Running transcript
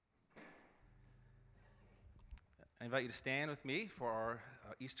I invite you to stand with me for our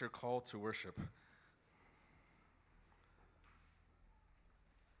Easter call to worship.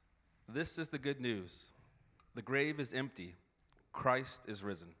 This is the good news. The grave is empty. Christ is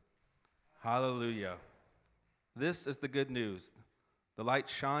risen. Hallelujah. This is the good news. The light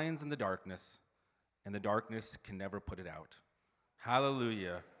shines in the darkness, and the darkness can never put it out.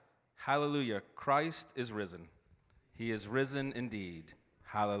 Hallelujah. Hallelujah. Christ is risen. He is risen indeed.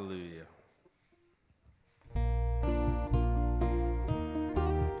 Hallelujah.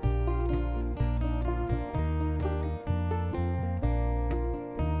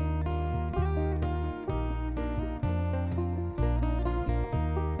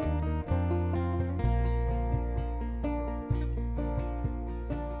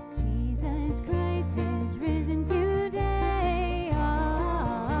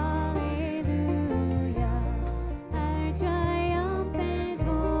 Triumphant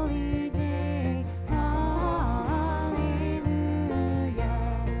holy day.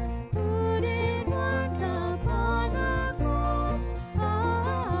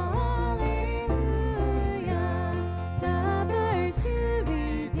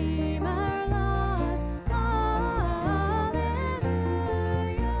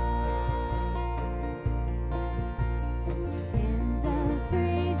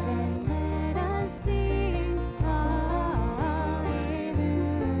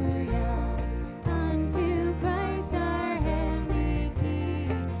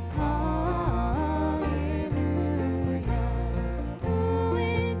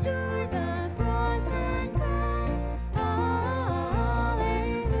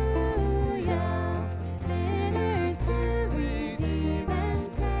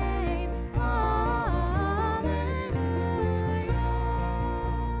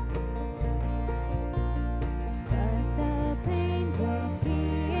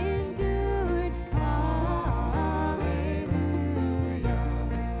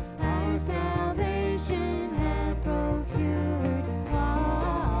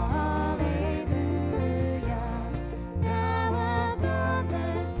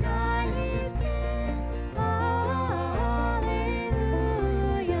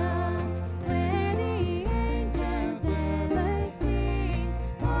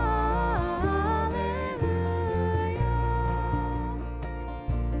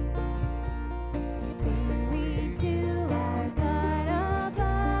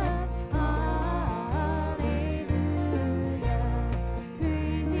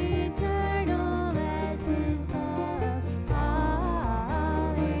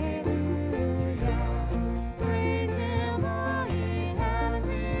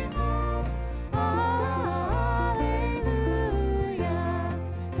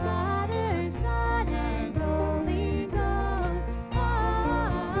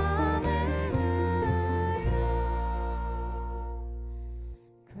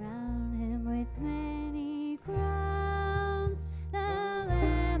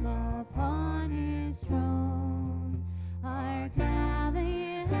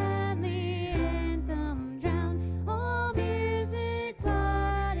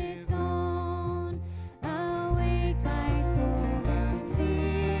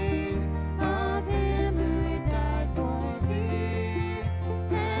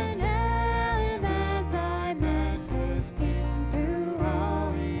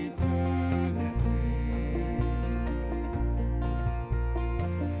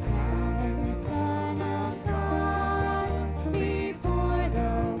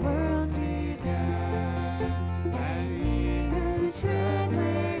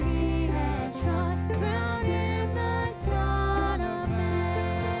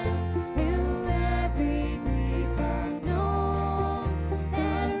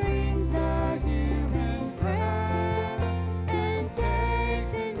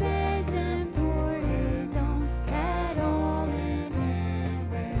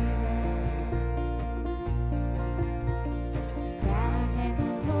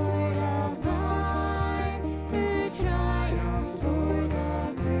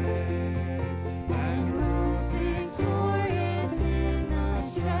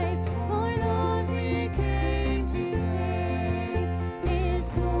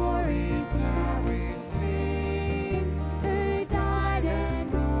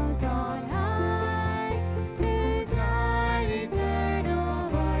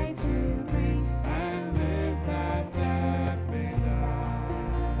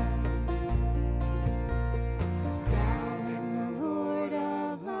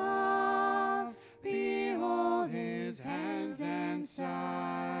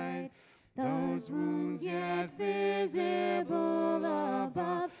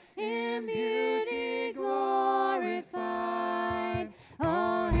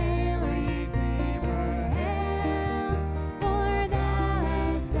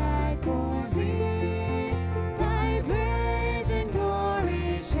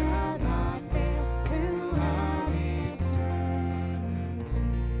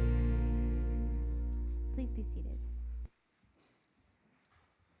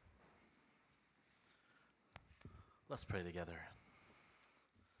 Let's pray together.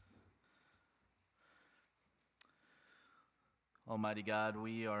 Almighty God,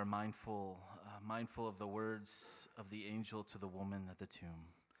 we are mindful of the words of the angel to the woman at the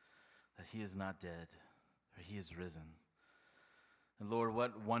tomb, that he is not dead, or he is risen. And Lord,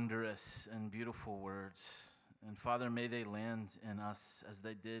 what wondrous and beautiful words. And Father, may they land in us as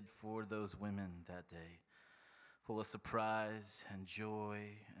they did for those women that day, full of surprise and joy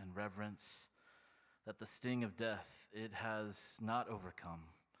and reverence, that the sting of death, it has not overcome,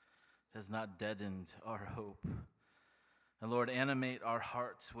 it has not deadened our hope. And Lord, animate our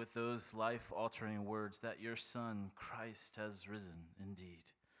hearts with those life-altering words that your Son, Christ, has risen indeed.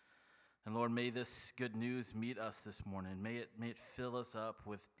 And Lord, may this good news meet us this morning. May it fill us up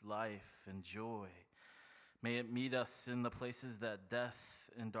with life and joy. May it meet us in the places that death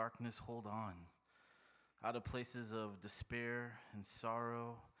and darkness hold on, out of places of despair and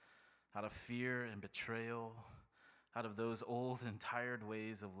sorrow, out of fear and betrayal, out of those old and tired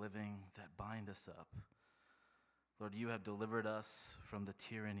ways of living that bind us up. Lord, you have delivered us from the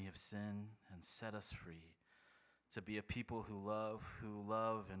tyranny of sin and set us free to be a people who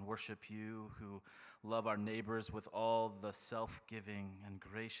love and worship you, who love our neighbors with all the self-giving and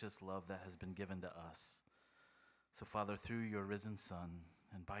gracious love that has been given to us. So, Father, through your risen Son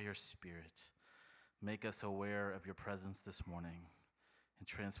and by your Spirit, make us aware of your presence this morning and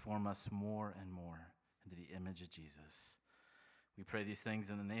transform us more and more into the image of Jesus. We pray these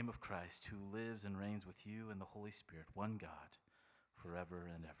things in the name of Christ, who lives and reigns with you and the Holy Spirit, one God, forever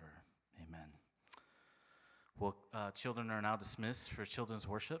and ever. Amen. Well, children are now dismissed for children's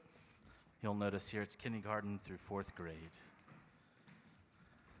worship. You'll notice here it's kindergarten through 4th grade.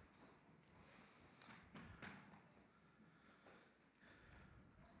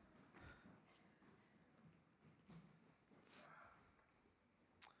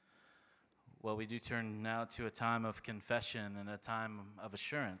 Well, we do turn now to a time of confession and a time of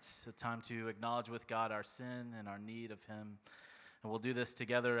assurance, a time to acknowledge with God our sin and our need of him. And we'll do this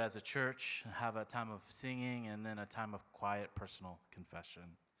together as a church, have a time of singing, and then a time of quiet personal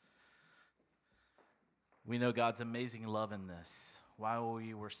confession. We know God's amazing love in this. While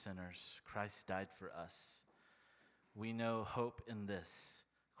we were sinners, Christ died for us. We know hope in this.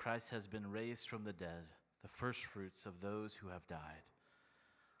 Christ has been raised from the dead, the first fruits of those who have died.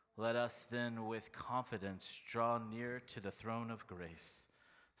 Let us then with confidence draw near to the throne of grace,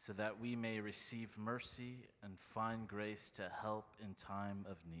 so that we may receive mercy and find grace to help in time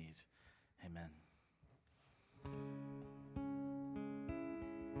of need. Amen.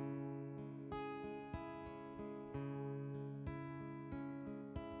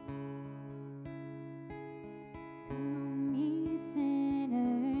 Come, ye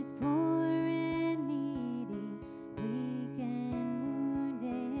sinners, poor and needy, weak and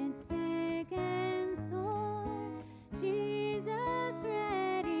wounded, sick and sore. Jesus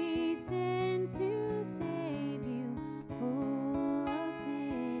ready stands to save you, full of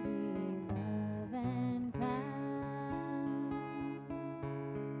pity, love, and power.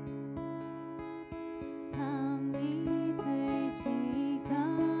 Come, ye thirsty,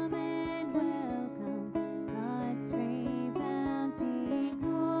 come and welcome God's free bounty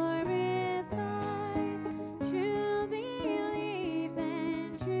glorified. True belief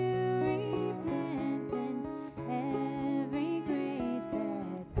and true repentance, every grace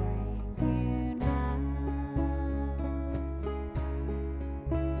that brings you nigh.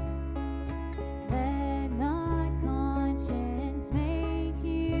 Let not conscience make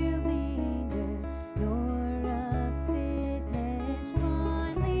you linger, nor of fitness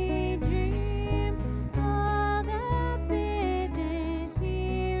fondly dream. All the fitness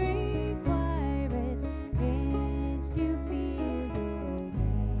he requireth is to feel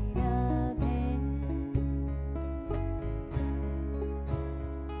your need of him.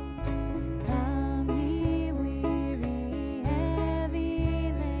 Come, ye weary,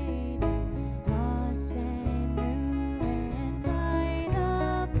 heavy laden, lost and ruined by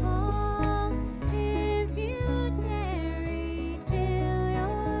the fall. If you tarry till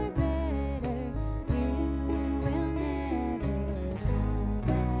you're better, you will never come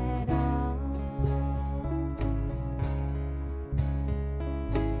at all.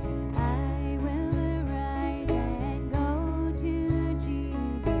 I will arise and go to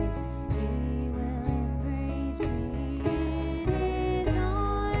Jesus. He will embrace me in his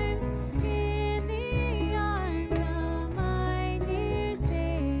arms, in the arms of my dear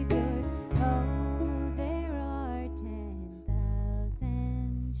Savior. Oh, there are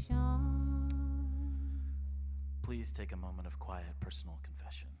 10,000 charms. Please take a moment of quiet personal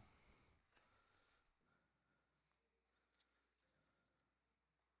confession.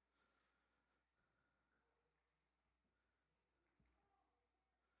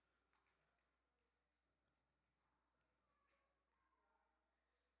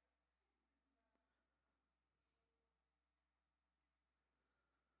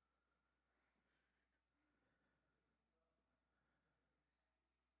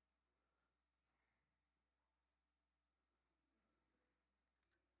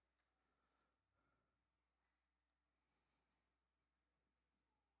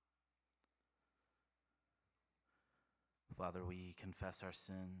 Father, we confess our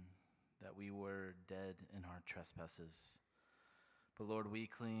sin, that we were dead in our trespasses. But Lord, we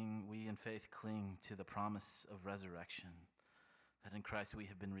in faith cling to the promise of resurrection, that in Christ we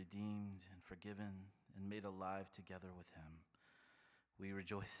have been redeemed and forgiven and made alive together with him. We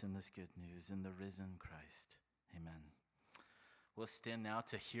rejoice in this good news, in the risen Christ. Amen. Let's stand now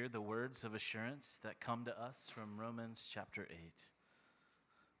to hear the words of assurance that come to us from Romans chapter 8.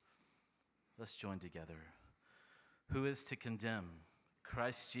 Let's join together. Who is to condemn?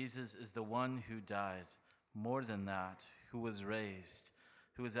 Christ Jesus is the one who died, more than that, who was raised,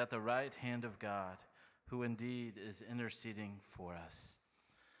 who is at the right hand of God, who indeed is interceding for us.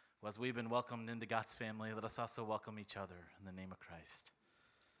 Well, as we've been welcomed into God's family, let us also welcome each other in the name of Christ.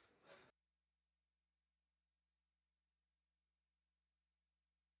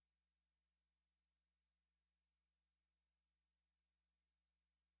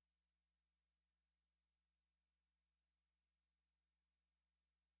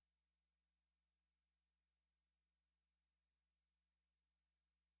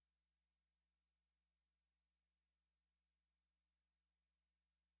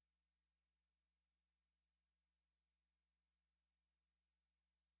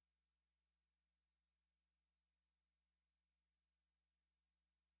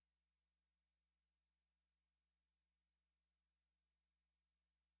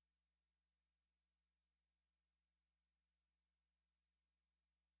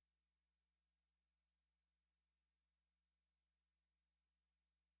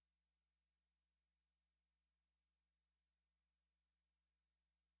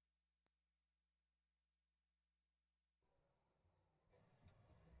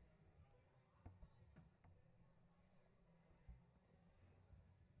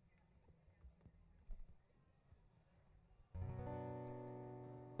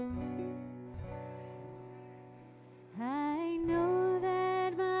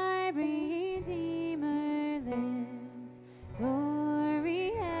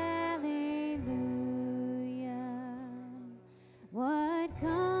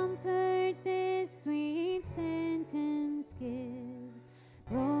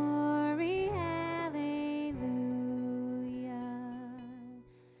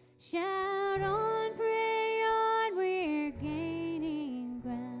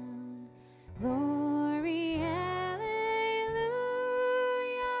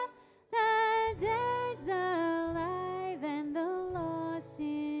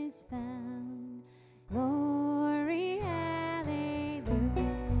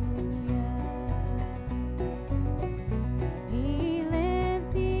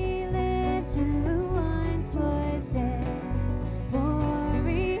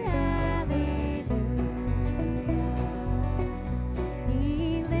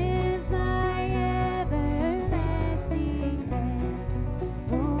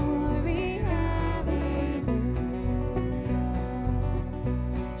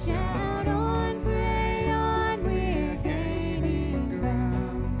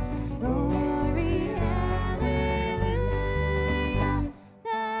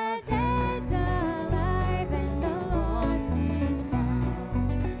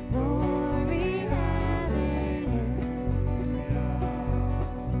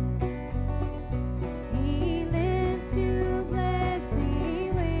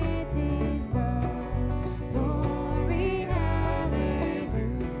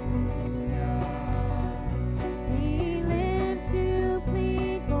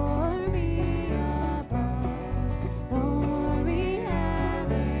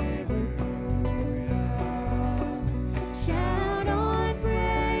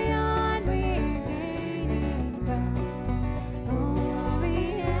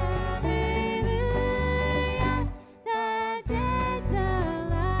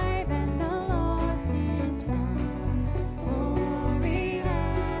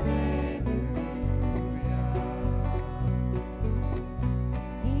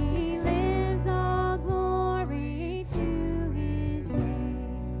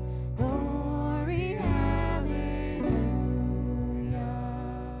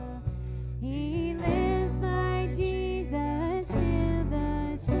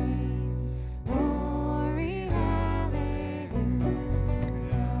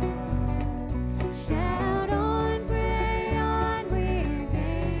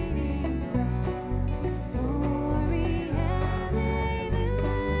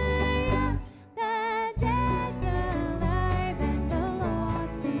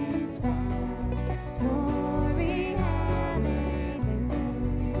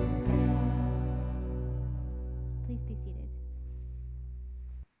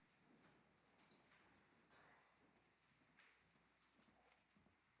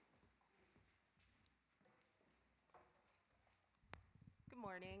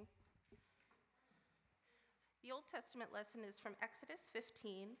 morning. The Old Testament lesson is from Exodus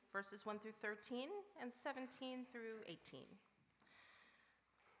 15, verses 1 through 13, and 17 through 18.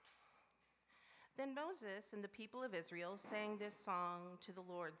 Then Moses and the people of Israel sang this song to the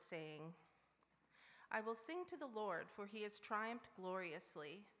Lord, saying, I will sing to the Lord, for he has triumphed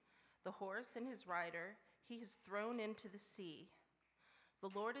gloriously. The horse and his rider he has thrown into the sea. The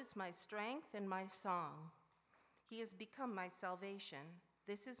Lord is my strength and my song. He has become my salvation.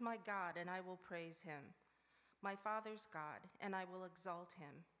 This is my God, and I will praise him. My father's God, and I will exalt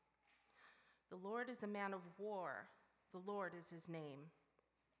him. The Lord is a man of war. The Lord is his name.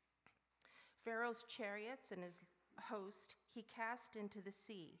 Pharaoh's chariots and his host he cast into the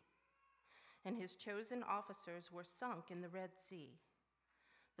sea, and his chosen officers were sunk in the Red Sea.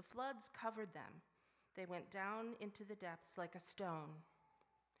 The floods covered them. They went down into the depths like a stone.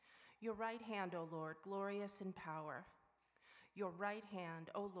 Your right hand, O Lord, glorious in power. Your right hand,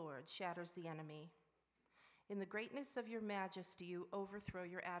 O Lord, shatters the enemy. In the greatness of your majesty, you overthrow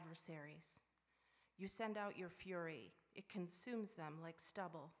your adversaries. You send out your fury. It consumes them like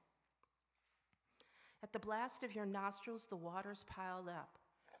stubble. At the blast of your nostrils, the waters piled up.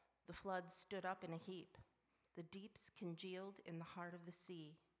 The floods stood up in a heap. The deeps congealed in the heart of the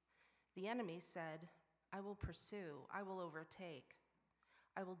sea. The enemy said, I will pursue, I will overtake.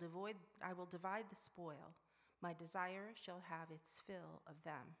 I will divide the spoil. My desire shall have its fill of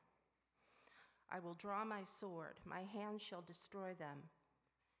them. I will draw my sword. My hand shall destroy them.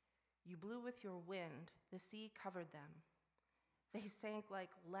 You blew with your wind. The sea covered them. They sank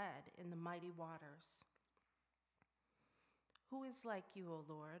like lead in the mighty waters. Who is like you, O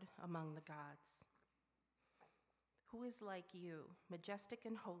Lord, among the gods? Who is like you, majestic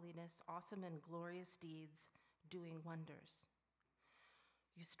in holiness, awesome in glorious deeds, doing wonders?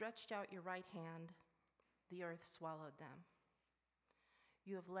 You stretched out your right hand, the earth swallowed them.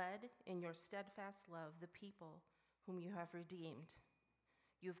 You have led in your steadfast love the people whom you have redeemed.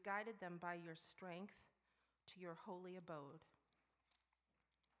 You have guided them by your strength to your holy abode.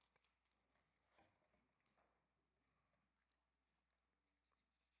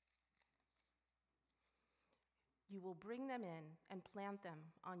 You will bring them in and plant them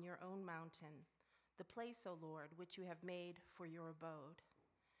on your own mountain, the place, O Lord, which you have made for your abode.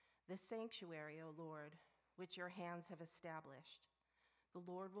 The sanctuary, O Lord, which your hands have established.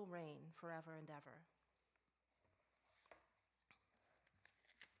 The Lord will reign forever and ever.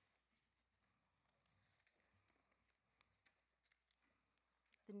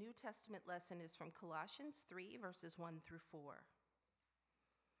 The New Testament lesson is from Colossians 3, verses 1 through 4.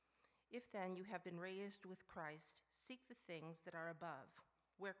 If then you have been raised with Christ, seek the things that are above,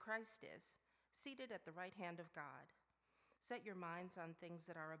 where Christ is, seated at the right hand of God. Set your minds on things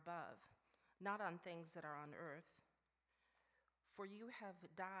that are above, not on things that are on earth. For you have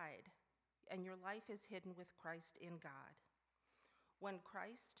died, and your life is hidden with Christ in God. When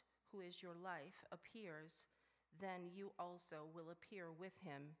Christ, who is your life, appears, then you also will appear with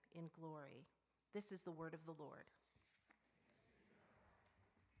him in glory. This is the word of the Lord.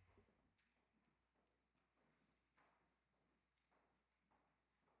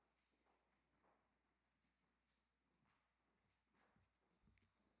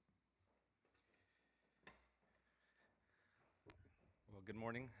 Well, good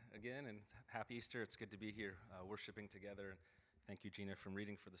morning again, and happy Easter. It's good to be here worshiping together. Thank you, Gina, for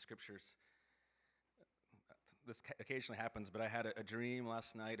reading for the scriptures. This occasionally happens, but I had a dream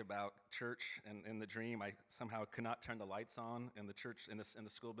last night about church, and in the dream, I somehow could not turn the lights on in the church, in the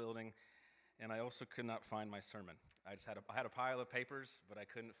school building, and I also could not find my sermon. I had a pile of papers, but I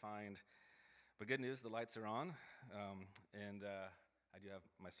couldn't find. But good news, the lights are on, and I do have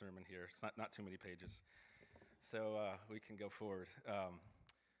my sermon here. It's not too many pages. So we can go forward.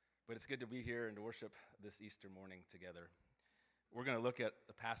 But it's good to be here and to worship this Easter morning together. We're going to look at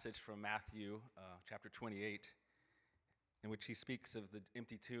a passage from Matthew chapter 28, in which he speaks of the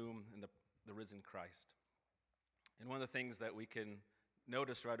empty tomb and the risen Christ. And one of the things that we can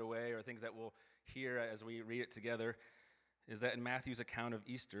notice right away, or things that we'll hear as we read it together, is that in Matthew's account of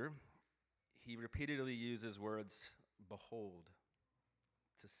Easter, he repeatedly uses words, behold,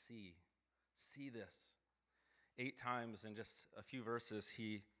 to see this. 8 times in just a few verses,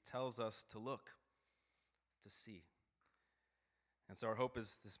 he tells us to look, to see. And so our hope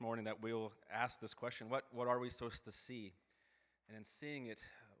is this morning that we'll ask this question, what are we supposed to see? And in seeing it,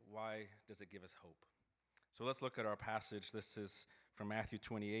 why does it give us hope? So let's look at our passage. This is from Matthew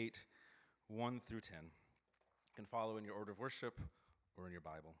 28, 1 through 10. You can follow in your order of worship or in your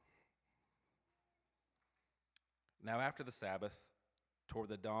Bible. Now after the Sabbath, toward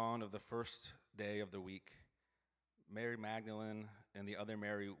the dawn of the first day of the week, Mary Magdalene and the other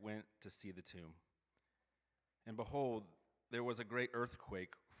Mary went to see the tomb. And behold, there was a great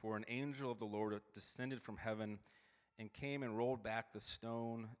earthquake, for an angel of the Lord descended from heaven and came and rolled back the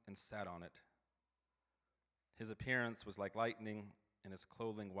stone and sat on it. His appearance was like lightning, and his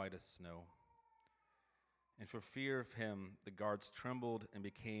clothing white as snow. And for fear of him, the guards trembled and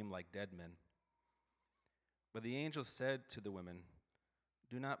became like dead men. But the angel said to the women,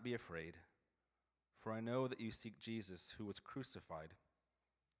 "Do not be afraid, for I know that you seek Jesus who was crucified.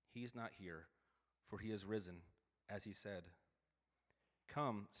 He is not here, for he is risen, as he said.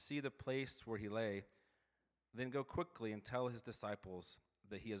 Come, see the place where he lay, then go quickly and tell his disciples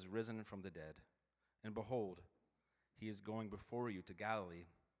that he has risen from the dead. And behold, he is going before you to Galilee.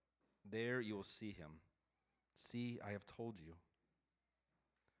 There you will see him. See, I have told you."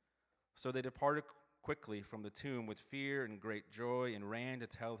 So they departed quickly from the tomb with fear and great joy and ran to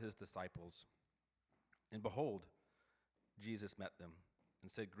tell his disciples. And behold, Jesus met them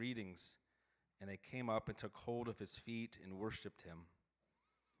and said, "Greetings." And they came up and took hold of his feet and worshipped him.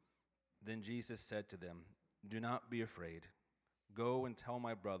 Then Jesus said to them, "Do not be afraid. Go and tell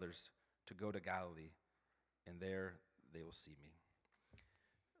my brothers to go to Galilee, and there they will see me."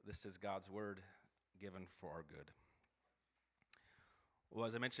 This is God's word given for our good. Well,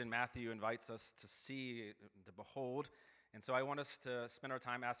 as I mentioned, Matthew invites us to see, to behold. And so I want us to spend our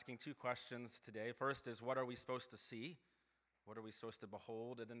time asking two questions today. First is, what are we supposed to see? What are we supposed to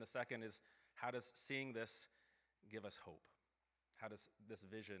behold? And then the second is, how does seeing this give us hope? How does this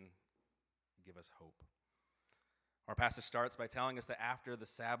vision give us hope? Our passage starts by telling us that after the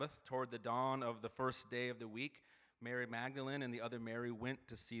Sabbath, toward the dawn of the first day of the week, Mary Magdalene and the other Mary went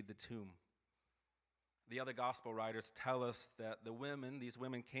to see the tomb. The other gospel writers tell us that these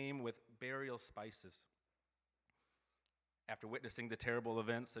women came with burial spices. After witnessing the terrible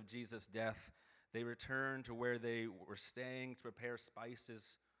events of Jesus' death, they returned to where they were staying to prepare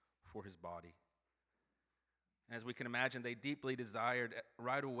spices for his body. And as we can imagine, they deeply desired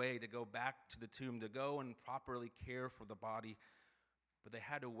right away to go back to the tomb, to go and properly care for the body, but they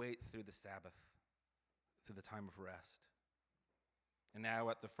had to wait through the Sabbath, through the time of rest. And now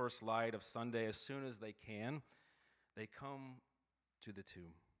at the first light of Sunday, as soon as they can, they come to the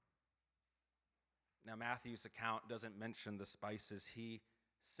tomb. Now, Matthew's account doesn't mention the spices. He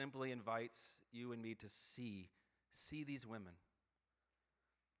simply invites you and me to see these women.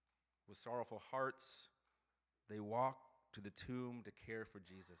 With sorrowful hearts, they walk to the tomb to care for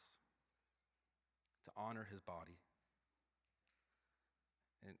Jesus, to honor his body.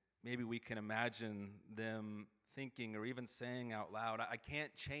 And maybe we can imagine them thinking or even saying out loud, "I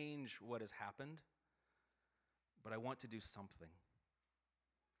can't change what has happened, but I want to do something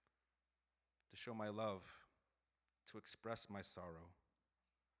to show my love, to express my sorrow."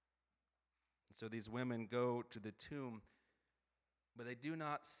 And so these women go to the tomb, but they do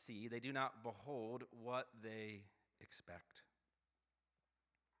not see, they do not behold what they expect.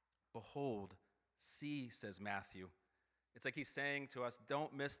 Behold, see, says Matthew. It's like he's saying to us,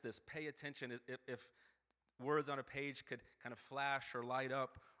 don't miss this. Pay attention. If words on a page could kind of flash or light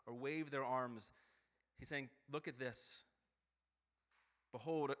up or wave their arms, he's saying, look at this.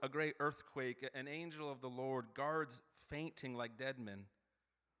 Behold, a great earthquake, an angel of the Lord, guards fainting like dead men.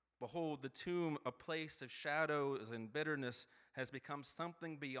 Behold, the tomb, a place of shadows and bitterness, has become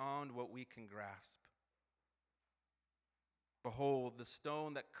something beyond what we can grasp. Behold, the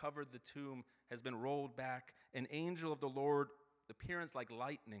stone that covered the tomb has been rolled back. An angel of the Lord, appearance like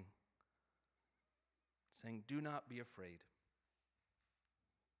lightning, saying, "Do not be afraid.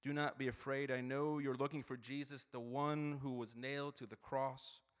 Do not be afraid. I know you're looking for Jesus, the one who was nailed to the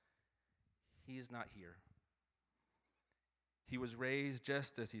cross. He is not here. He was raised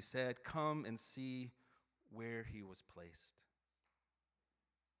just as he said. Come and see where he was placed."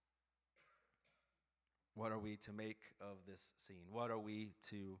 What are we to make of this scene? What are we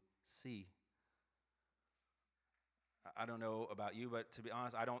to see? I don't know about you, but to be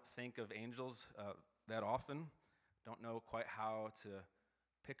honest, I don't think of angels that often. Don't know quite how to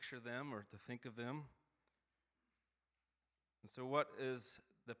picture them or to think of them. And so what does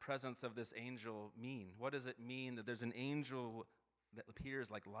the presence of this angel mean? What does it mean that there's an angel that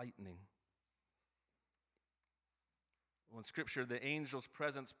appears like lightning? Well, in Scripture, the angel's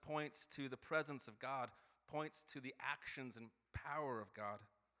presence points to the presence of God, points to the actions and power of God.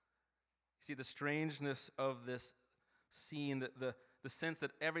 You see the strangeness of this scene, the sense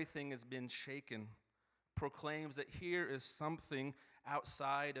that everything has been shaken, proclaims that here is something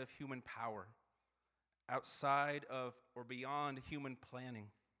outside of human power, outside of or beyond human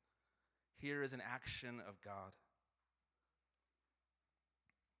planning. Here is an action of God.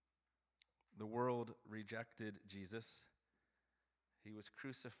 The world rejected Jesus, He was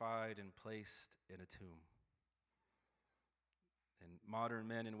crucified and placed in a tomb. And modern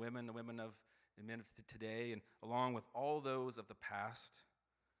men and women, the women of and men of today, and along with all those of the past,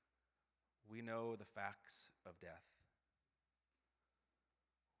 we know the facts of death.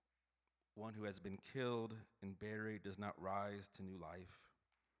 One who has been killed and buried does not rise to new life.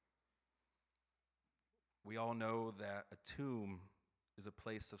 We all know that a tomb is a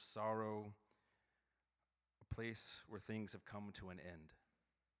place of sorrow, a place where things have come to an end.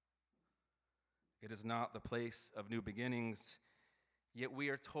 It is not the place of new beginnings, yet we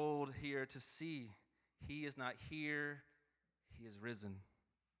are told here to see, he is not here, he is risen.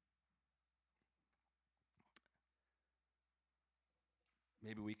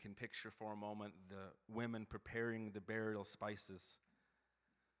 Maybe we can picture for a moment the women preparing the burial spices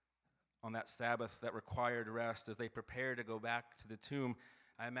on that Sabbath that required rest as they prepared to go back to the tomb.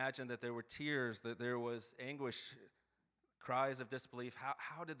 I imagine that there were tears, that there was anguish, cries of disbelief.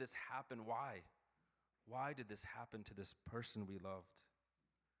 How did this happen? Why? Why did this happen to this person we loved?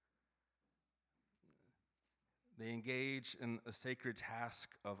 They engage in a sacred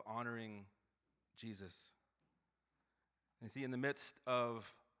task of honoring Jesus. And see, in the midst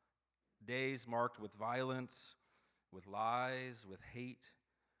of days marked with violence, with lies, with hate,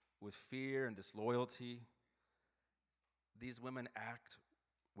 with fear and disloyalty, these women act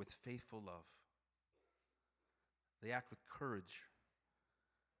with faithful love. They act with courage.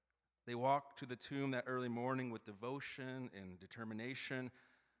 They walk to the tomb that early morning with devotion and determination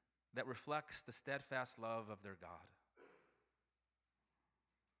that reflects the steadfast love of their God.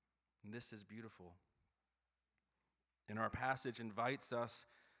 And this is beautiful. And our passage invites us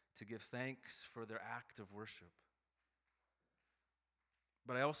to give thanks for their act of worship.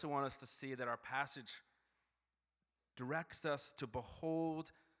 But I also want us to see that our passage directs us to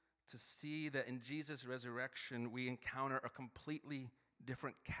behold, to see that in Jesus' resurrection, we encounter a completely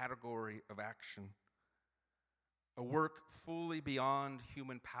different category of action. A work fully beyond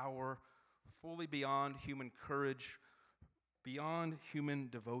human power, fully beyond human courage, beyond human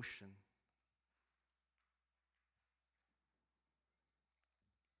devotion.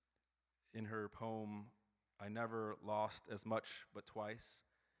 In her poem, I Never Lost as Much But Twice,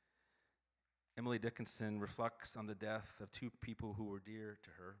 Emily Dickinson reflects on the death of two people who were dear to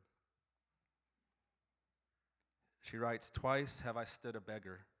her. She writes, "Twice have I stood a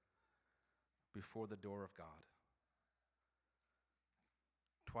beggar before the door of God.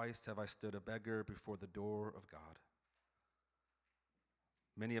 Twice have I stood a beggar before the door of God."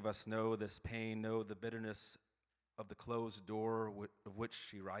 Many of us know this pain, know the bitterness of the closed door of which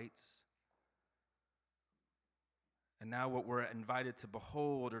she writes. And now what we're invited to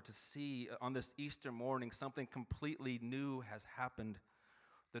behold or to see on this Easter morning, something completely new has happened.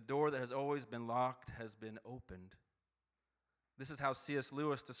 The door that has always been locked has been opened. This is how C.S.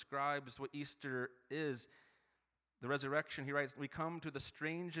 Lewis describes what Easter is. The resurrection, he writes, "We come to the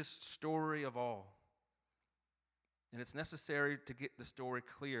strangest story of all. And it's necessary to get the story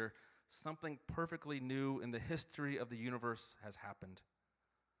clear. Something perfectly new in the history of the universe has happened.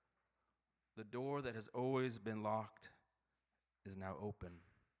 The door that has always been locked is now open."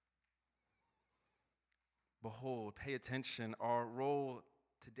 Behold, pay attention. Our role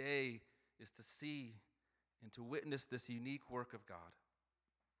today is to see and to witness this unique work of God.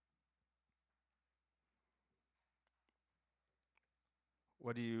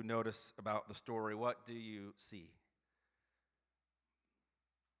 What do you notice about the story? What do you see?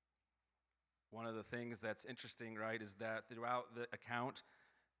 One of the things that's interesting, right, is that throughout the account,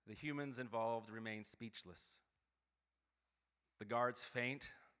 the humans involved remain speechless. The guards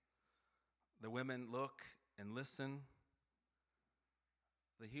faint. The women look and listen.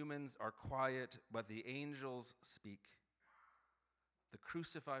 The humans are quiet, but the angels speak. The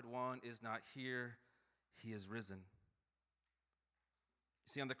crucified one is not here, he is risen. You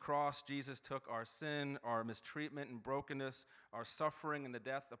see, on the cross, Jesus took our sin, our mistreatment and brokenness, our suffering and the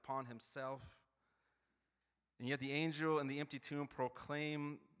death upon himself. And yet the angel in the empty tomb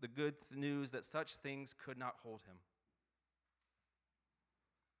proclaim the good news that such things could not hold him.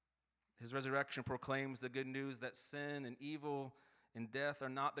 His resurrection proclaims the good news that sin and evil and death are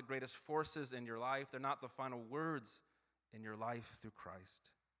not the greatest forces in your life. They're not the final words in your life through Christ.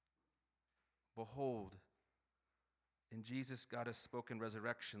 Behold, in Jesus, God has spoken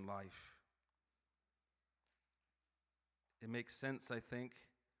resurrection life. It makes sense, I think,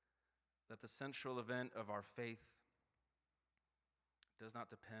 that the central event of our faith does not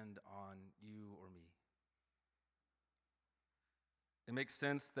depend on you or me. It makes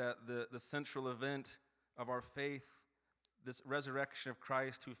sense that the central event of our faith, this resurrection of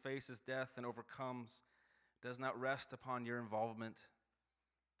Christ who faces death and overcomes, does not rest upon your involvement,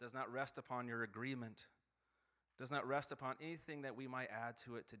 does not rest upon your agreement, does not rest upon anything that we might add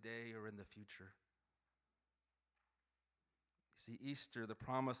to it today or in the future. You see, Easter, the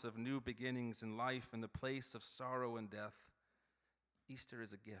promise of new beginnings in life in the place of sorrow and death, Easter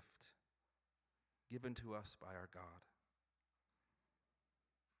is a gift given to us by our God.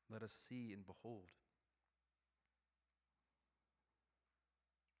 Let us see and behold.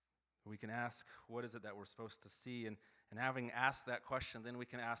 We can ask, what is it that we're supposed to see? And having asked that question, then we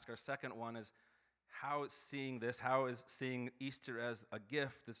can ask our second one is, how is seeing this, how is seeing Easter as a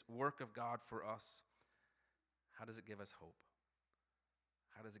gift, this work of God for us, how does it give us hope?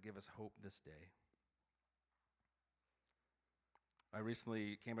 How does it give us hope this day? I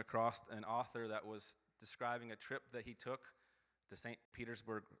recently came across an author that was describing a trip that he took to St.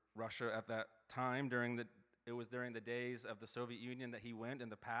 Petersburg, Russia at that time. It was during the days of the Soviet Union that he went in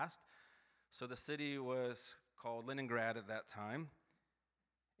the past. So the city was called Leningrad at that time.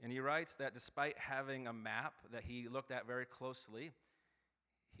 And he writes that despite having a map that he looked at very closely,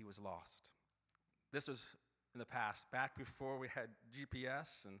 he was lost. This was in the past, back before we had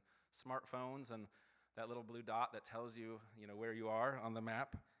GPS and smartphones and that little blue dot that tells you, where you are on the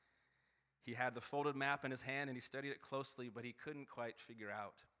map. He had the folded map in his hand and he studied it closely, but he couldn't quite figure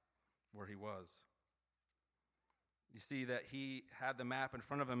out where he was. You see that he had the map in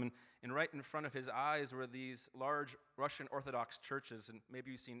front of him, and right in front of his eyes were these large Russian Orthodox churches, and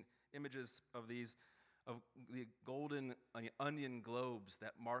maybe you've seen images of these, of the golden onion globes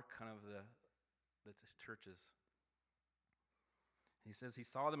that mark kind of the churches. He says he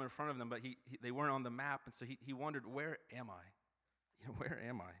saw them in front of them, but they weren't on the map, and so he wondered, where am I? Where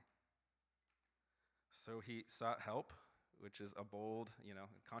am I? So he sought help, which is a bold,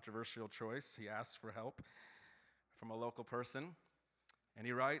 controversial choice. He asked for help from a local person, and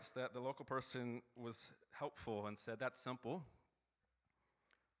he writes that the local person was helpful and said, that's simple.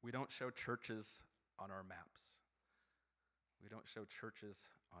 We don't show churches on our maps. We don't show churches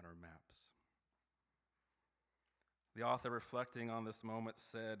on our maps. The author, reflecting on this moment,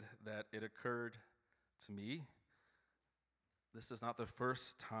 said that it occurred to me, this is not the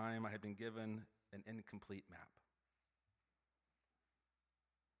first time I had been given an incomplete map.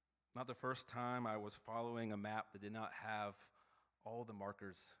 Not the first time I was following a map that did not have all the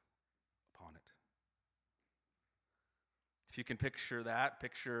markers upon it. If you can picture that,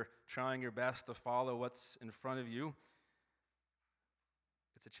 picture trying your best to follow what's in front of you.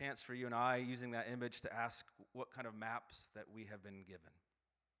 It's a chance for you and I, using that image, to ask what kind of maps that we have been given.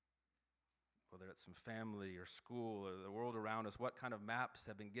 Whether it's from family or school or the world around us, what kind of maps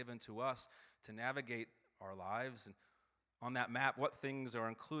have been given to us to navigate our lives? And on that map, what things are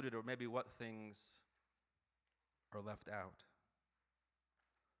included, or maybe what things are left out?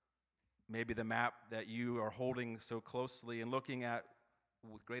 Maybe the map that you are holding so closely and looking at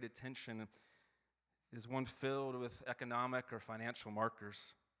with great attention is one filled with economic or financial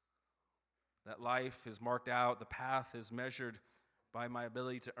markers. That life is marked out, the path is measured by my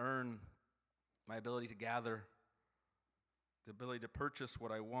ability to earn, my ability to gather, the ability to purchase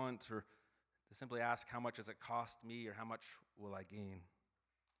what I want, or to simply ask, how much does it cost me, or how much will I gain?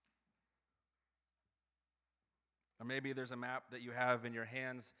 Or maybe there's a map that you have in your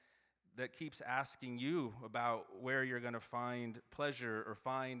hands that keeps asking you about where you're going to find pleasure or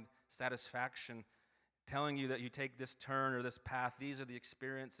find satisfaction, telling you that you take this turn or this path, these are the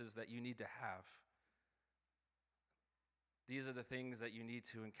experiences that you need to have. These are the things that you need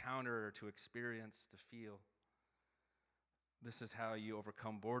to encounter or to experience, to feel. This is how you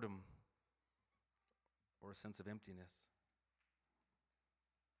overcome boredom or a sense of emptiness.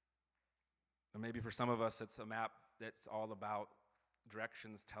 Or maybe for some of us, it's a map that's all about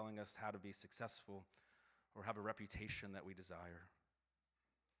directions telling us how to be successful or have a reputation that we desire.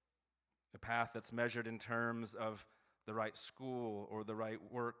 A path that's measured in terms of the right school or the right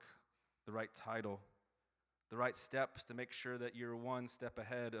work, the right title, the right steps to make sure that you're one step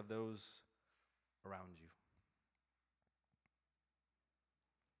ahead of those around you.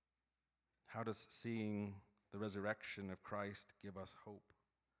 How does seeing the resurrection of Christ give us hope?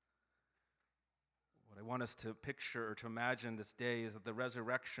 What I want us to picture or to imagine this day is that the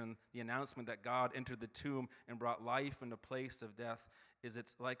resurrection, the announcement that God entered the tomb and brought life in the place of death,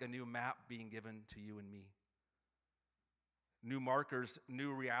 it's like a new map being given to you and me. New markers,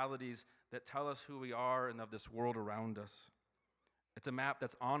 new realities that tell us who we are and of this world around us. It's a map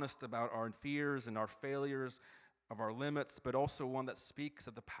that's honest about our fears and our failures, of our limits, but also one that speaks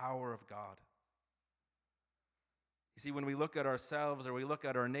of the power of God. You see, when we look at ourselves or we look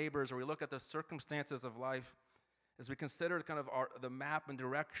at our neighbors or we look at the circumstances of life, as we consider kind of the map and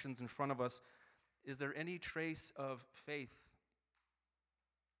directions in front of us, Is there any trace of faith,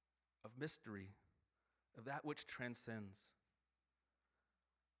 of mystery, of that which transcends?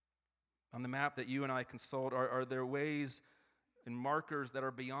 On the map that you and I consult, are there ways and markers that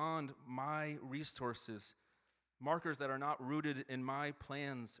are beyond my resources, markers that are not rooted in my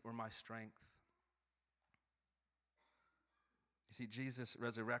plans or my strength? You see, Jesus'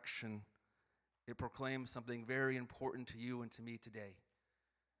 resurrection, it proclaims something very important to you and to me today.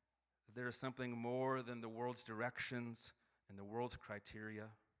 There is something more than the world's directions and the world's criteria.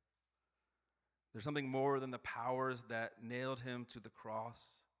 There's something more than the powers that nailed him to the cross.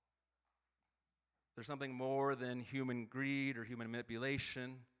 There's something more than human greed or human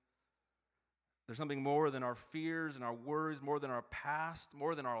manipulation. There's something more than our fears and our worries, more than our past,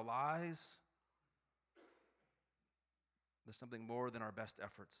 more than our lies. There's something more than our best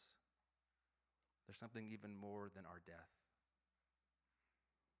efforts. There's something even more than our death.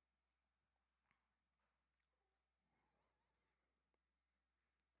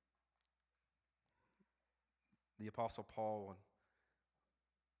 The Apostle Paul,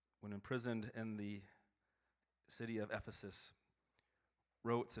 when imprisoned in the city of Ephesus,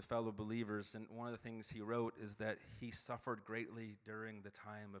 wrote to fellow believers, and one of the things he wrote is that he suffered greatly during the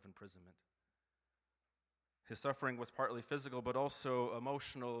time of imprisonment. His suffering was partly physical, but also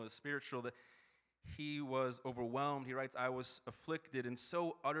emotional and spiritual, that he was overwhelmed. He writes, I was afflicted and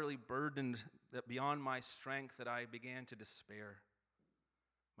so utterly burdened that beyond my strength that I began to despair.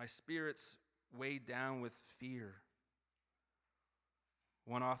 My spirits weighed down with fear.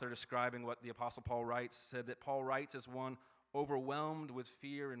 One author describing what the Apostle Paul writes said that Paul writes as one overwhelmed with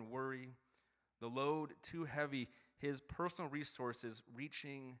fear and worry, the load too heavy, his personal resources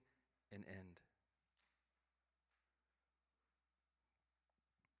reaching an end.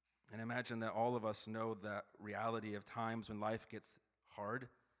 And imagine that all of us know that reality of times when life gets hard,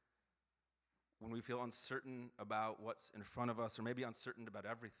 when we feel uncertain about what's in front of us, or maybe uncertain about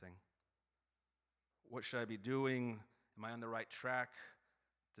everything. What should I be doing? Am I on the right track?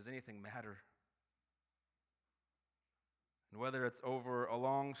 Does anything matter? And whether it's over a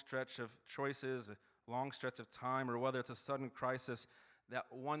long stretch of choices, a long stretch of time, or whether it's a sudden crisis, that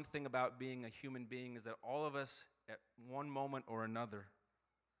one thing about being a human being is that all of us at one moment or another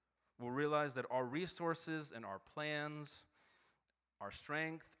will realize that our resources and our plans, our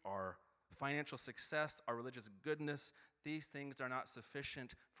strength, our financial success, our religious goodness, these things are not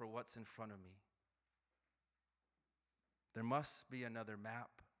sufficient for what's in front of me. There must be another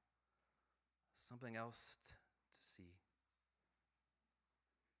map, something else to see.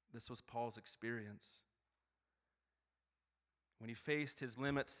 This was Paul's experience. When he faced his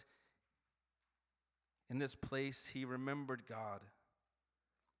limits in this place, he remembered God.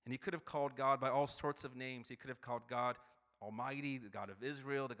 And he could have called God by all sorts of names. He could have called God Almighty, the God of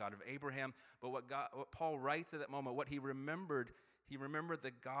Israel, the God of Abraham. But what Paul writes at that moment, what he remembered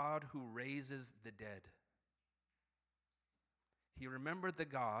the God who raises the dead. He remembered the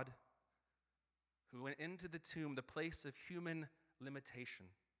God who went into the tomb, the place of human limitation,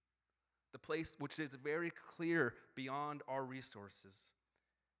 the place which is very clear beyond our resources,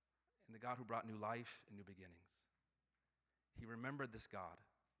 and the God who brought new life and new beginnings. He remembered this God.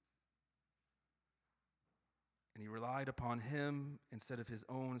 And he relied upon him instead of his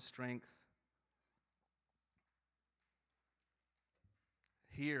own strength.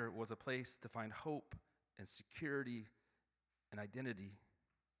 Here was a place to find hope and security and identity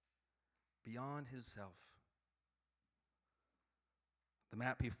beyond himself. The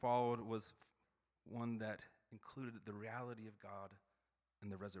map he followed was one that included the reality of God and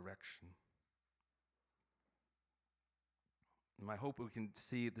the resurrection. And my hope we can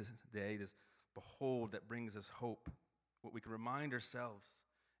see this day, this behold that brings us hope, what we can remind ourselves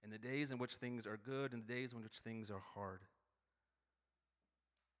in the days in which things are good and the days in which things are hard,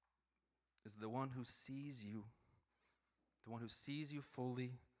 is the one who sees you,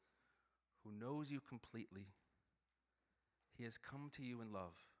 fully, who knows you completely. He has come to you in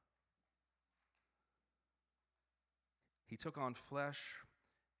love. He took on flesh,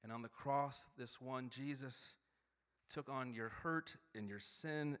 and on the cross, this one, Jesus, took on your hurt and your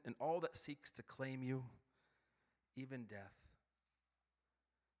sin and all that seeks to claim you, even death.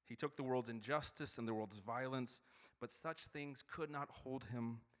 He took the world's injustice and the world's violence, but such things could not hold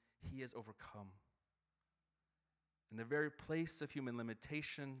him. He has overcome. In the very place of human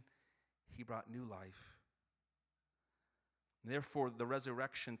limitation, he brought new life. Therefore, the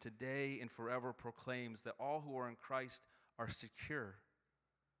resurrection today and forever proclaims that all who are in Christ are secure.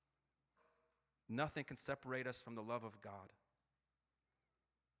 Nothing can separate us from the love of God.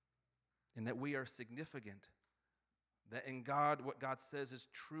 And that we are significant. that in God, what God says is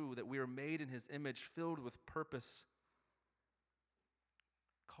true, that we are made in his image, filled with purpose,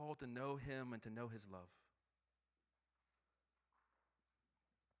 called to know him and to know his love.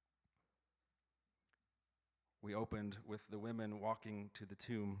 We opened with the women walking to the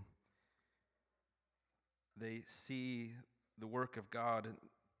tomb. They see the work of God, and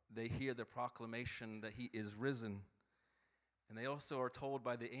they hear the proclamation that he is risen. And they also are told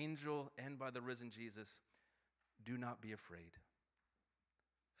by the angel and by the risen Jesus, do not be afraid.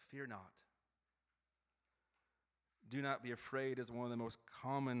 Fear not. Do not be afraid is one of the most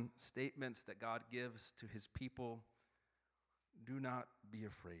common statements that God gives to his people. Do not be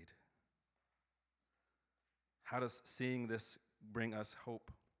afraid. How does seeing this bring us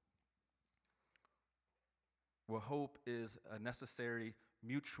hope? Well, hope is a necessary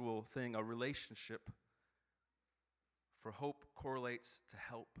mutual thing, a relationship. For hope correlates to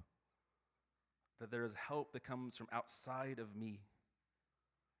help. That there is help that comes from outside of me.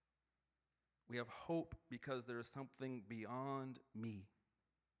 We have hope because there is something beyond me.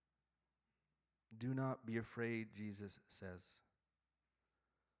 Do not be afraid, Jesus says.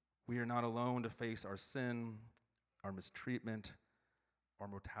 We are not alone to face our sin, our mistreatment, our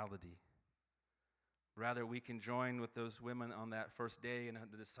mortality. Rather, we can join with those women on that first day and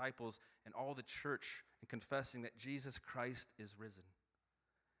the disciples and all the church in confessing that Jesus Christ is risen.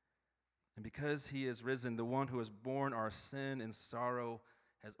 And because he is risen, the one who has borne our sin and sorrow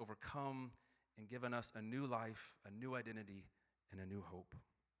has overcome and given us a new life, a new identity, and a new hope.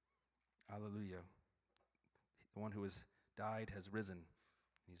 Hallelujah. The one who has died has risen.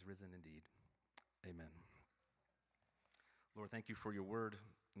 He's risen indeed. Amen. Lord, thank you for your word,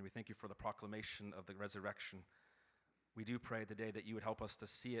 and we thank you for the proclamation of the resurrection. We do pray today that you would help us to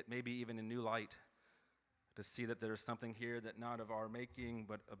see it, maybe even in new light, to see that there is something here that not of our making,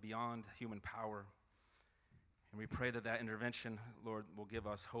 but beyond human power. And we pray that that intervention, Lord, will give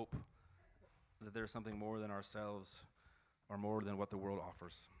us hope that there is something more than ourselves or more than what the world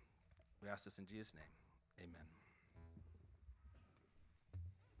offers. We ask this in Jesus' name. Amen.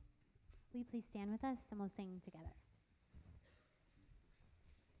 Will you please stand with us and we'll sing together?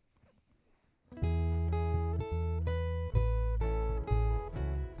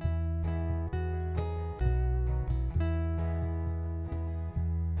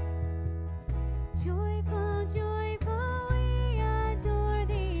 Joyful, joyful, we adore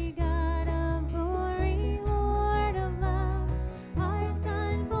thee, God of glory, Lord of love. Hearts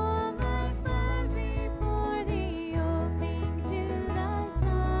unfold like flowers before thee, opening to the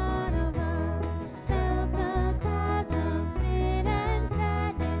Son of love. Melt the clouds of sin and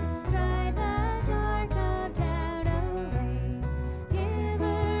sadness, drive the dark of doubt away.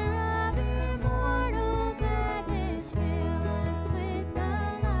 Giver of immortal gladness, fill us with the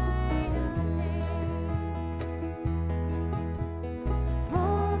light of day.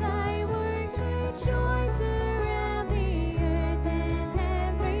 All thy works rejoice around the earth, and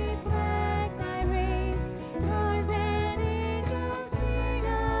every flag thy raise. Stars and angels sing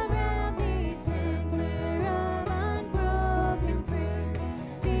around thee, center of unbroken praise.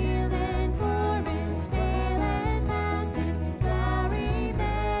 Field and forest, vale and mountain, flowery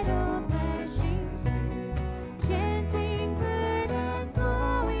meadow, flashing sea. Chanting bird and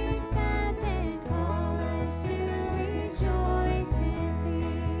flowing fountain, call us to rejoice in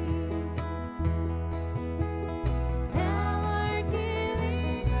thee. Thou art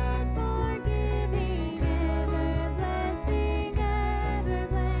giving and forgiving, ever blessing, ever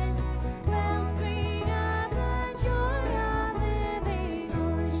blessed. Wellspring of the joy of living,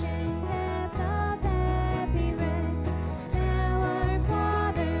 ocean depth of happy rest. Thou art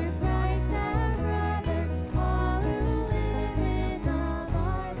Father, Christ our brother, all who live in love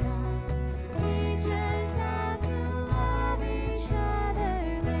are thine. Teach us how to love each other,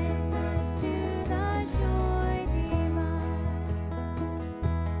 lift us to the joy divine.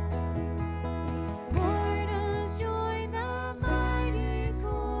 Mortals join the mighty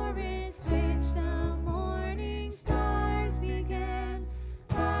chorus, which the morning stars began.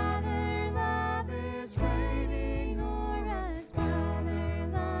 Father, love is reigning o'er us, brother,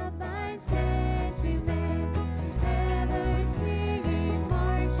 love binds man to man. Ever singing,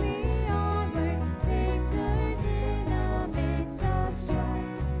 marching onward, victors in the midst of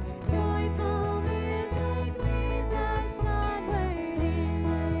strife. Joyful music leads us onward in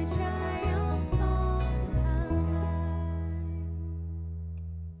the triumph song of life.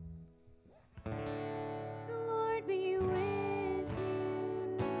 The Lord be with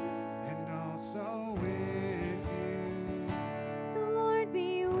you. And also with you, The Lord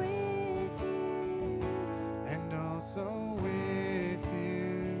be with you. and also with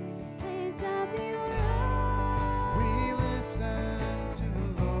you. Lift up your eyes. We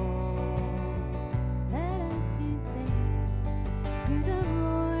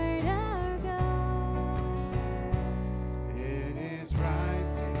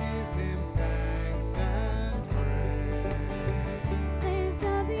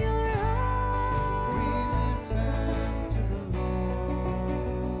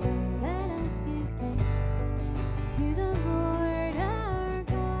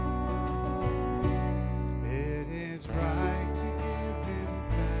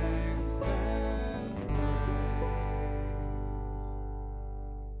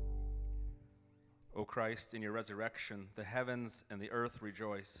Christ, in your resurrection, the heavens and the earth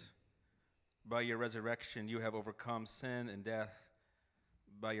rejoice. By your resurrection, you have overcome sin and death.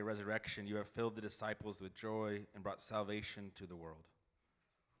 By your resurrection, you have filled the disciples with joy and brought salvation to the world.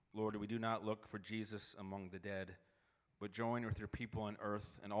 Lord, we do not look for Jesus among the dead, but join with your people on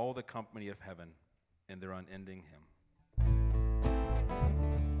earth and all the company of heaven in their unending hymn.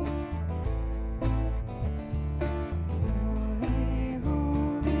 Holy,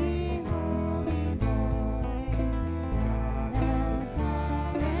 holy, holy Lord, God of power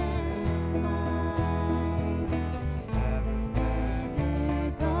and might, heaven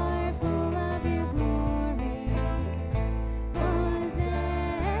and earth are full of your glory. Hosanna,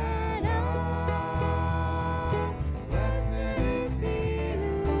 blessed is he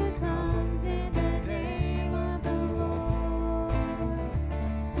who comes in the name of the Lord.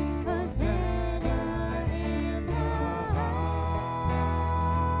 Hosanna in the highest.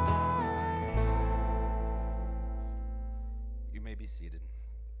 You may be seated.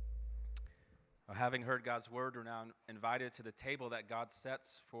 Having heard God's word, we're now invited to the table that God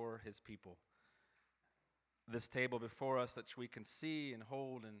sets for his people. This table before us that we can see and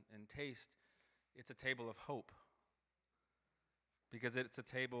hold and taste, it's a table of hope, because it's a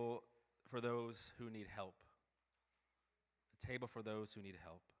table for those who need help. A table for those who need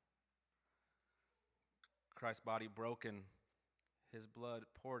help. Christ's body broken, his blood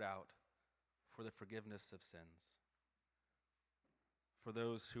poured out for the forgiveness of sins. For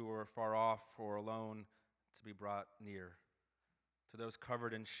those who are far off or alone to be brought near. To those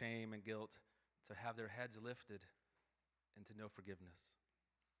covered in shame and guilt to have their heads lifted and to know forgiveness.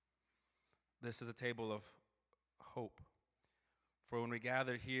 This is a table of hope. For when we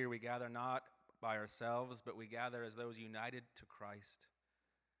gather here, we gather not by ourselves, but we gather as those united to Christ.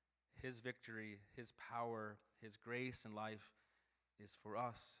 His victory, his power, his grace and life is for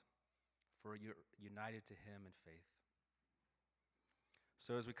us, for you're united to him in faith.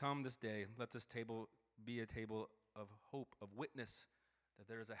 So as we come this day, let this table be a table of hope, of witness that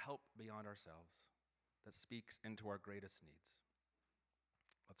there is a help beyond ourselves that speaks into our greatest needs.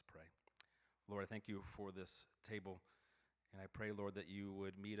 Let's pray. Lord, I thank you for this table, and I pray, Lord, that you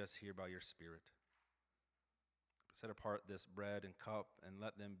would meet us here by your Spirit. Set apart this bread and cup and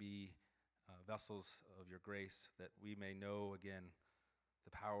let them be vessels of your grace, that we may know again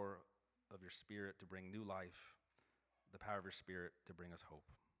the power of your Spirit to bring new life, the power of your Spirit to bring us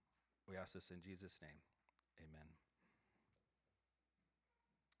hope. We ask this in Jesus' name. Amen.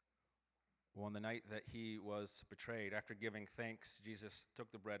 Well, on the night that he was betrayed, after giving thanks, Jesus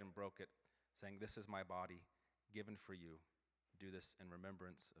took the bread and broke it, saying, "This is my body given for you. Do this in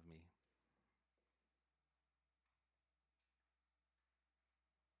remembrance of me."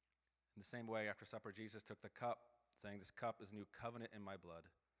 In the same way, after supper, Jesus took the cup, saying, "This cup is a new covenant in my blood.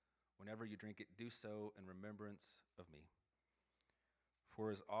 Whenever you drink it, do so in remembrance of me.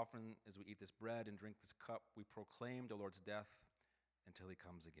 For as often as we eat this bread and drink this cup, we proclaim the Lord's death until he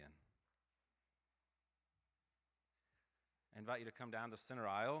comes again." I invite you to come down the center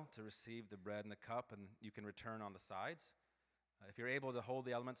aisle to receive the bread and the cup, and you can return on the sides. If you're able to hold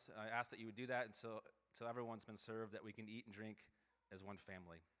the elements, I ask that you would do that until everyone's been served, that we can eat and drink as one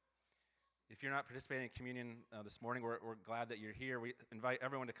family. If you're not participating in communion this morning, we're glad that you're here. We invite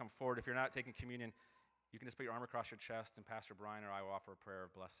everyone to come forward. If you're not taking communion, you can just put your arm across your chest, and Pastor Brian or I will offer a prayer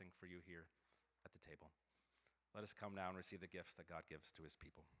of blessing for you here at the table. Let us come now and receive the gifts that God gives to his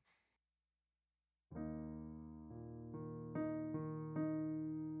people.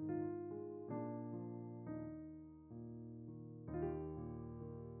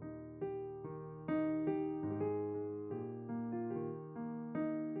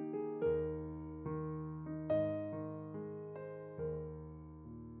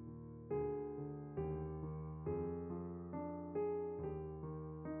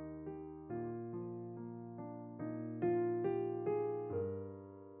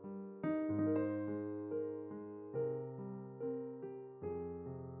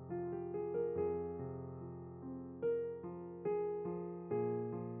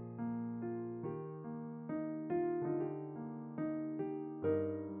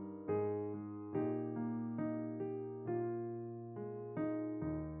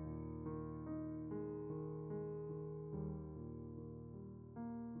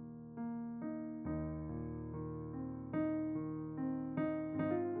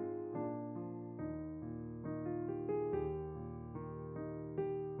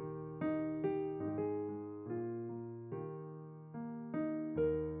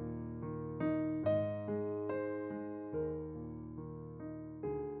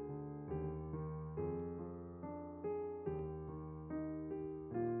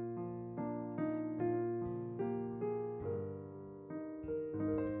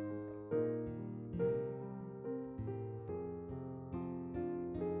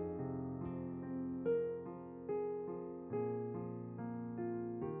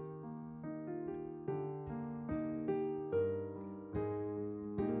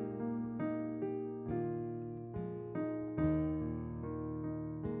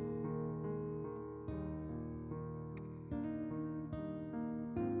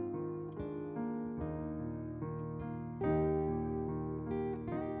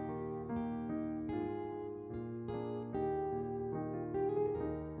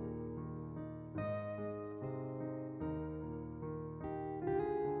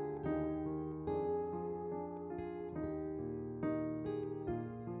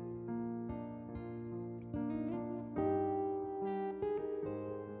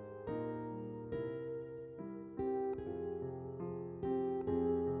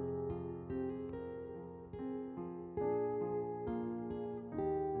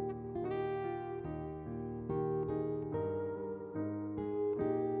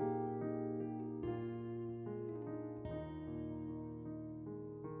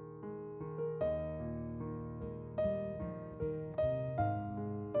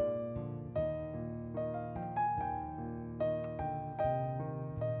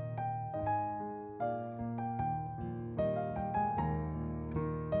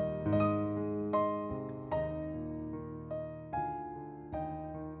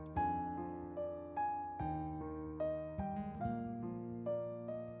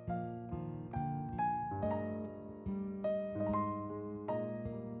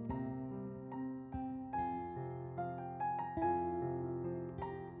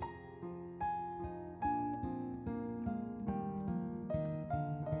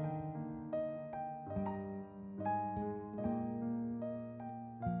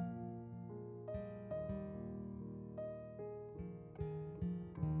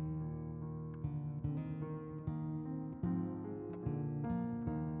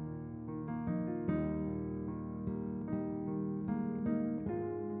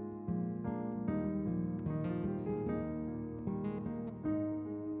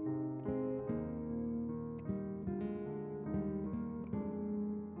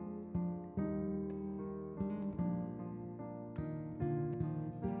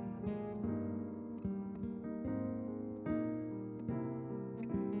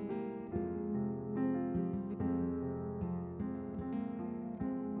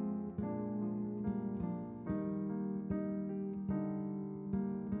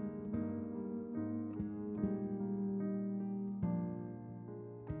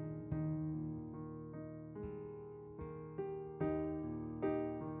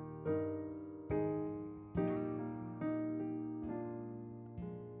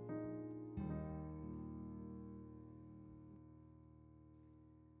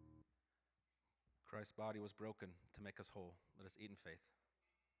 Christ's body was broken to make us whole. Let us eat in faith.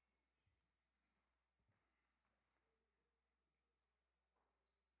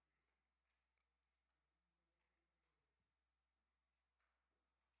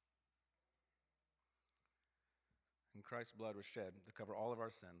 And Christ's blood was shed to cover all of our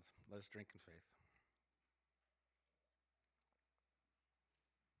sins. Let us drink in faith.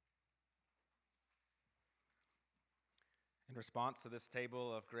 In response to this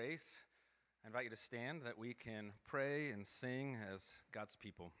table of grace, I invite you to stand that we can pray and sing as God's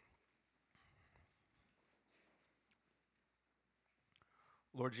people.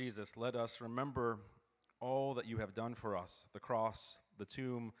 Lord Jesus, let us remember all that you have done for us, the cross, the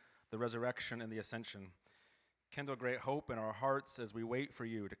tomb, the resurrection, and the ascension. Kindle great hope in our hearts as we wait for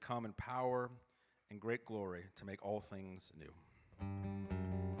you to come in power and great glory to make all things new.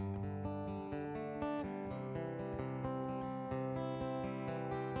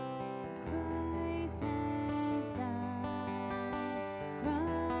 Christ has died,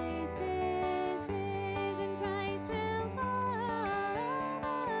 Christ is risen, Christ will come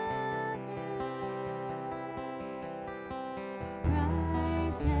again.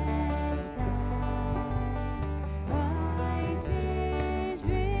 Christ has died, Christ is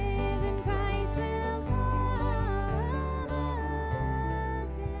risen, Christ will come again.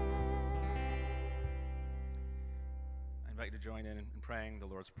 I invite you to join in praying the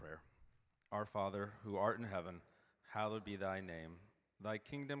Lord's Prayer. Our Father, who art in heaven, hallowed be thy name. Thy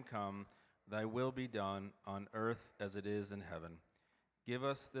kingdom come, thy will be done on earth as it is in heaven. Give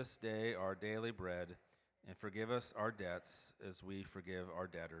us this day our daily bread, and forgive us our debts as we forgive our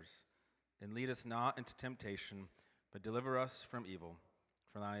debtors. And lead us not into temptation, but deliver us from evil.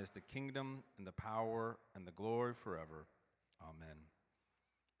 For thine is the kingdom, and the power, and the glory forever. Amen.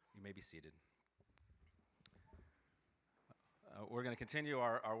 You may be seated. We're going to continue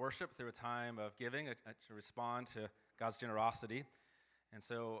our worship through a time of giving to respond to God's generosity. And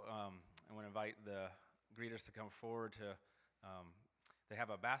so I want to invite the greeters to come forward to, they have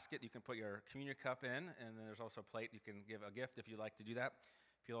a basket you can put your communion cup in, and then there's also a plate you can give a gift if you'd like to do that.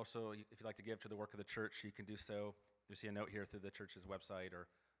 If you'd like to give to the work of the church, you can do so. You'll see a note here through the church's website or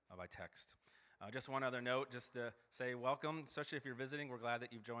by text. Just one other note, just to say welcome, especially if you're visiting. We're glad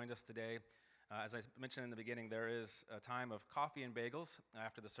that you've joined us today. As I mentioned in the beginning, there is a time of coffee and bagels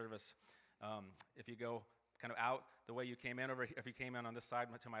after the service. If you go kind of out the way you came in, if you came in on this side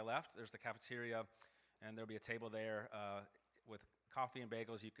to my left, there's the cafeteria, and there'll be a table there with coffee and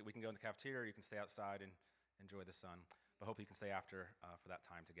bagels. We can go in the cafeteria, or you can stay outside and enjoy the sun. But hope you can stay after for that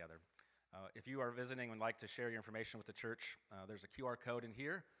time together. If you are visiting and would like to share your information with the church, there's a QR code in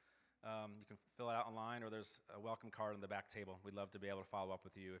here. You can fill it out online, or there's a welcome card on the back table. We'd love to be able to follow up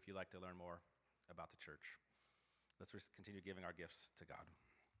with you if you'd like to learn more about the church. Let's continue giving our gifts to God.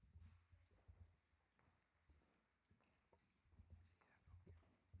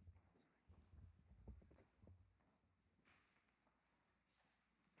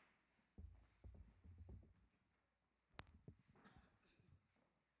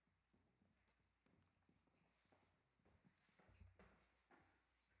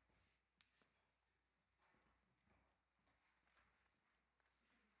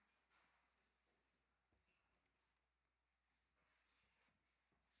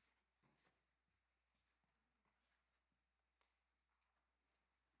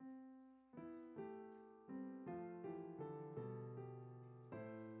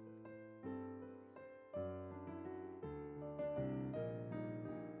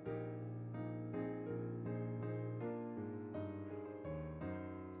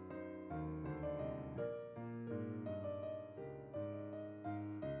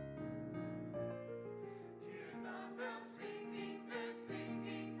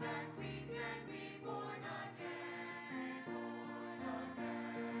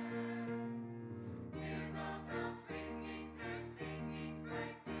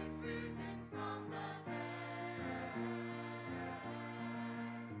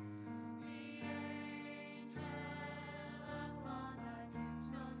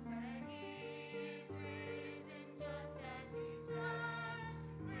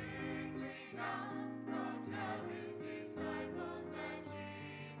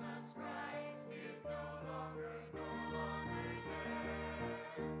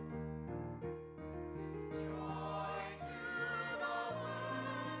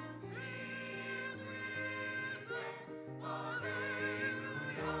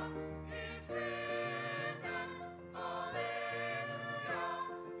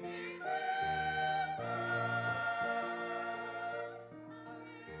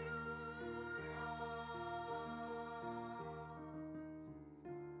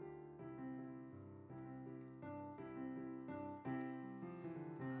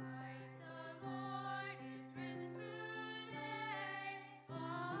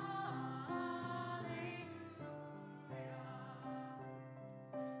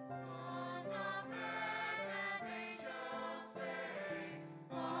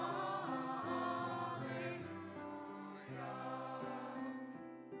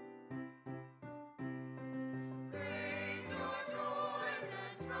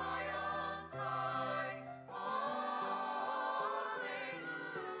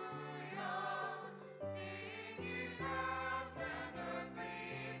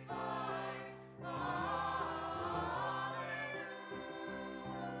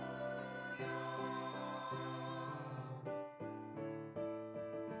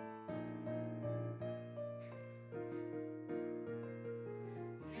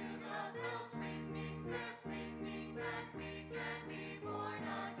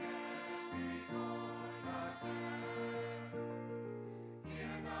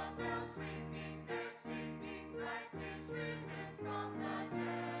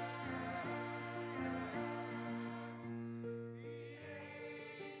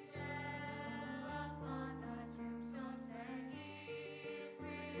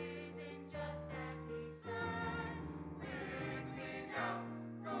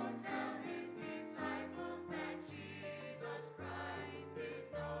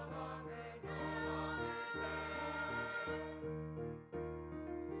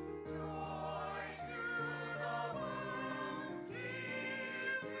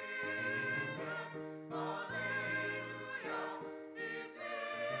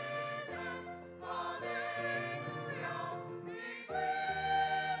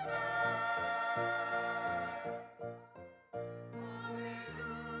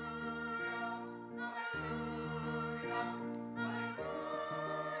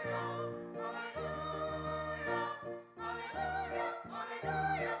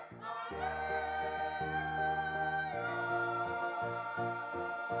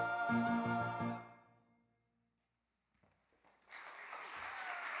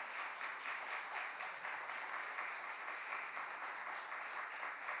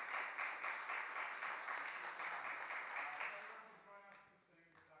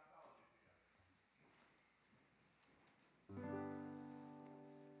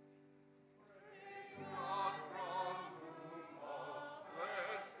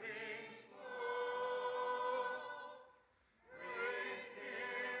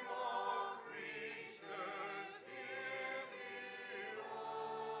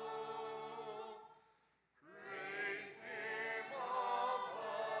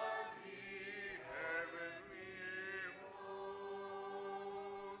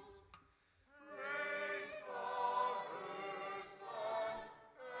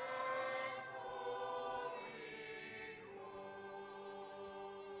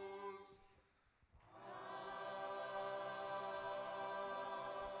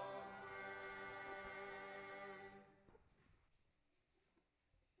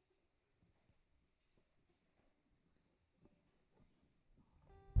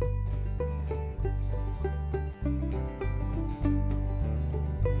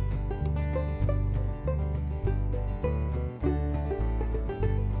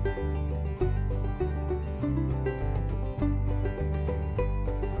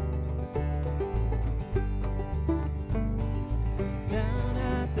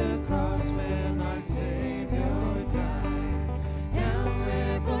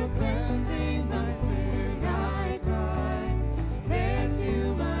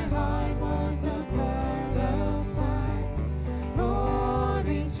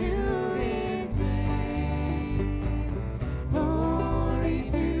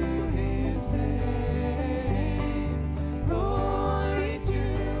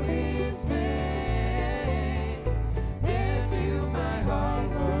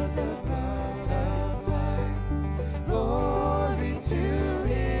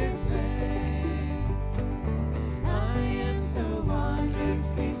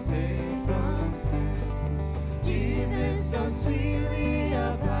 saved from sin. Jesus so sweetly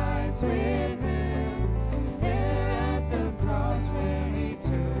abides within. There at the cross where he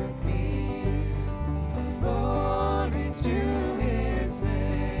took me in. Glory to his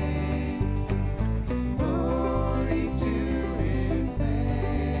name. Glory to his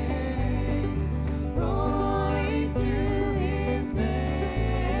name. Glory to his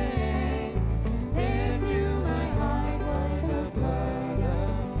name. There to my heart was the blood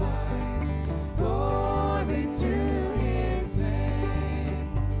of life. Glory to his name.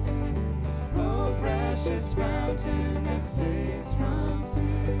 Oh, precious fountain that saves from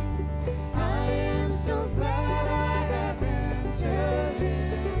sin. I am so glad I have entered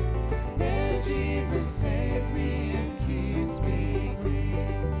in. There Jesus saves me and keeps me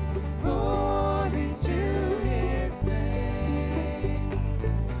clean. Glory to his name.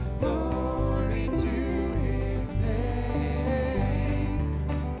 Glory to his name.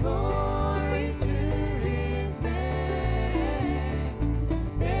 Glory to his name.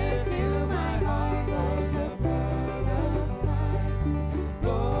 There to my heart was the blood of life.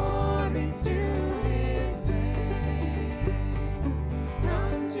 Glory to his name.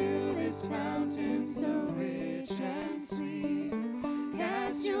 Come to this fountain so rich and sweet.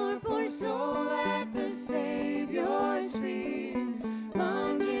 Cast your poor soul at the Savior's feet.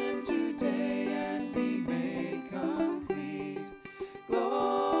 Plunge in today and be made complete.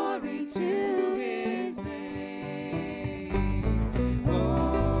 Glory to his name.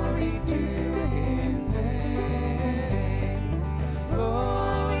 Glory to his name.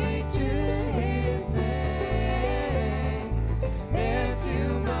 Glory to his name. There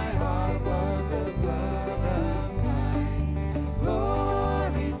to my heart was the blood of life.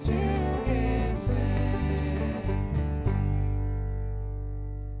 Glory to his name.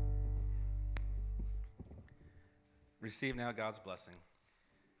 Receive now God's blessing.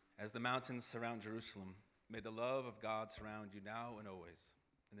 As the mountains surround Jerusalem, may the love of God surround you now and always.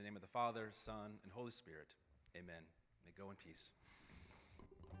 In the name of the Father, Son, and Holy Spirit, amen. May go in peace.